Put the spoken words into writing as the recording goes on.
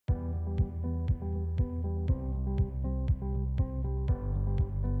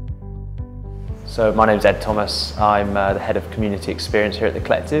So my name's Ed Thomas. I'm the head of community experience here at the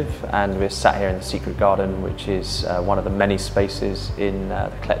Collective, and we're sat here in the Secret Garden, which is one of the many spaces in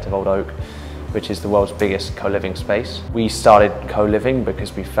the Collective Old Oak, which is the world's biggest co-living space. We started co-living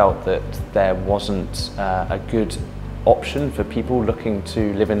because we felt that there wasn't a good option for people looking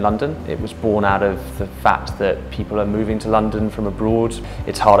to live in London. It was born out of the fact that people are moving to London from abroad.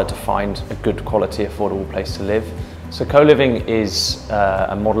 It's harder to find a good quality, affordable place to live. So co-living is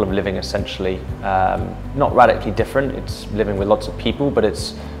a model of living essentially, not radically different. It's living with lots of people, but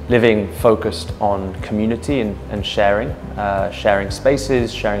it's living focused on community and sharing, sharing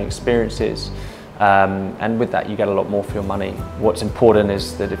spaces, sharing experiences. And with that you get a lot more for your money. What's important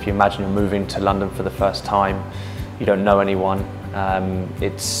is that if you imagine you're moving to London for the first time, you don't know anyone,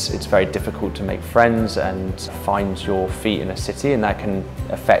 it's very difficult to make friends and find your feet in a city, and that can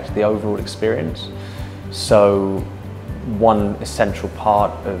affect the overall experience. So one essential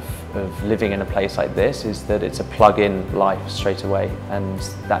part of living in a place like this is that it's a plug-in life straight away, and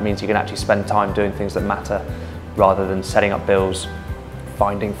that means you can actually spend time doing things that matter rather than setting up bills,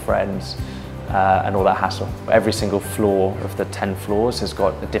 finding friends, and all that hassle. Every single floor of the 10 floors has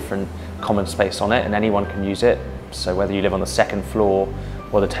got a different common space on it, and anyone can use it. So whether you live on the 2nd floor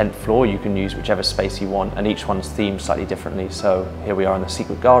or the 10th floor, you can use whichever space you want, and each one's themed slightly differently. So here we are in the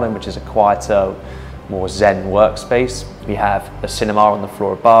Secret Garden, which is a quieter, more zen workspace. We have a cinema on the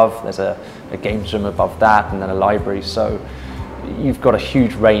floor above, there's a games room above that, and then a library. So you've got a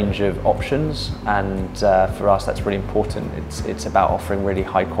huge range of options, and for us that's really important. It's about offering really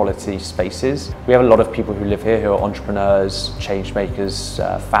high quality spaces. We have a lot of people who live here who are entrepreneurs, change makers,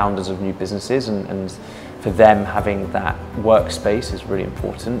 founders of new businesses, and for them having that workspace is really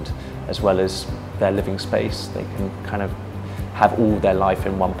important, as well as their living space. They can kind of have all their life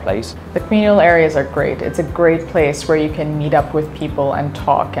in one place. The communal areas are great. It's a great place where you can meet up with people and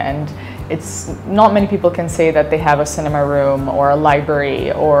talk, and it's not many people can say that they have a cinema room or a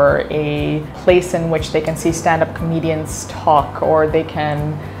library or a place in which they can see stand-up comedians talk, or they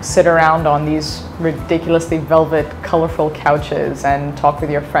can sit around on these ridiculously velvet, colorful couches and talk with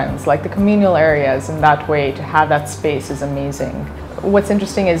your friends. Like, the communal areas in that way, to have that space is amazing. What's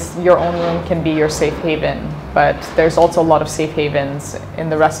interesting is your own room can be your safe haven, but there's also a lot of safe havens in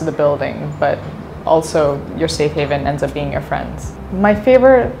the rest of the building, but also your safe haven ends up being your friends. My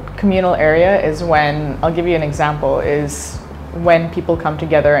favorite communal area is when, I'll give you an example, is when people come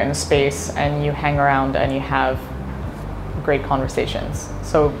together in a space and you hang around and you have great conversations.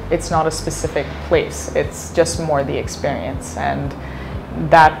 So it's not a specific place, it's just more the experience, and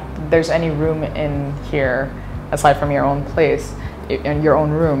that there's any room in here aside from your own place, in your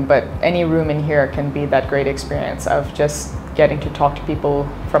own room, but any room in here can be that great experience of just getting to talk to people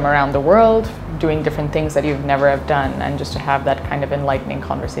from around the world, doing different things that you've never have done, and just to have that kind of enlightening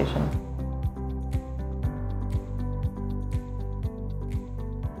conversation.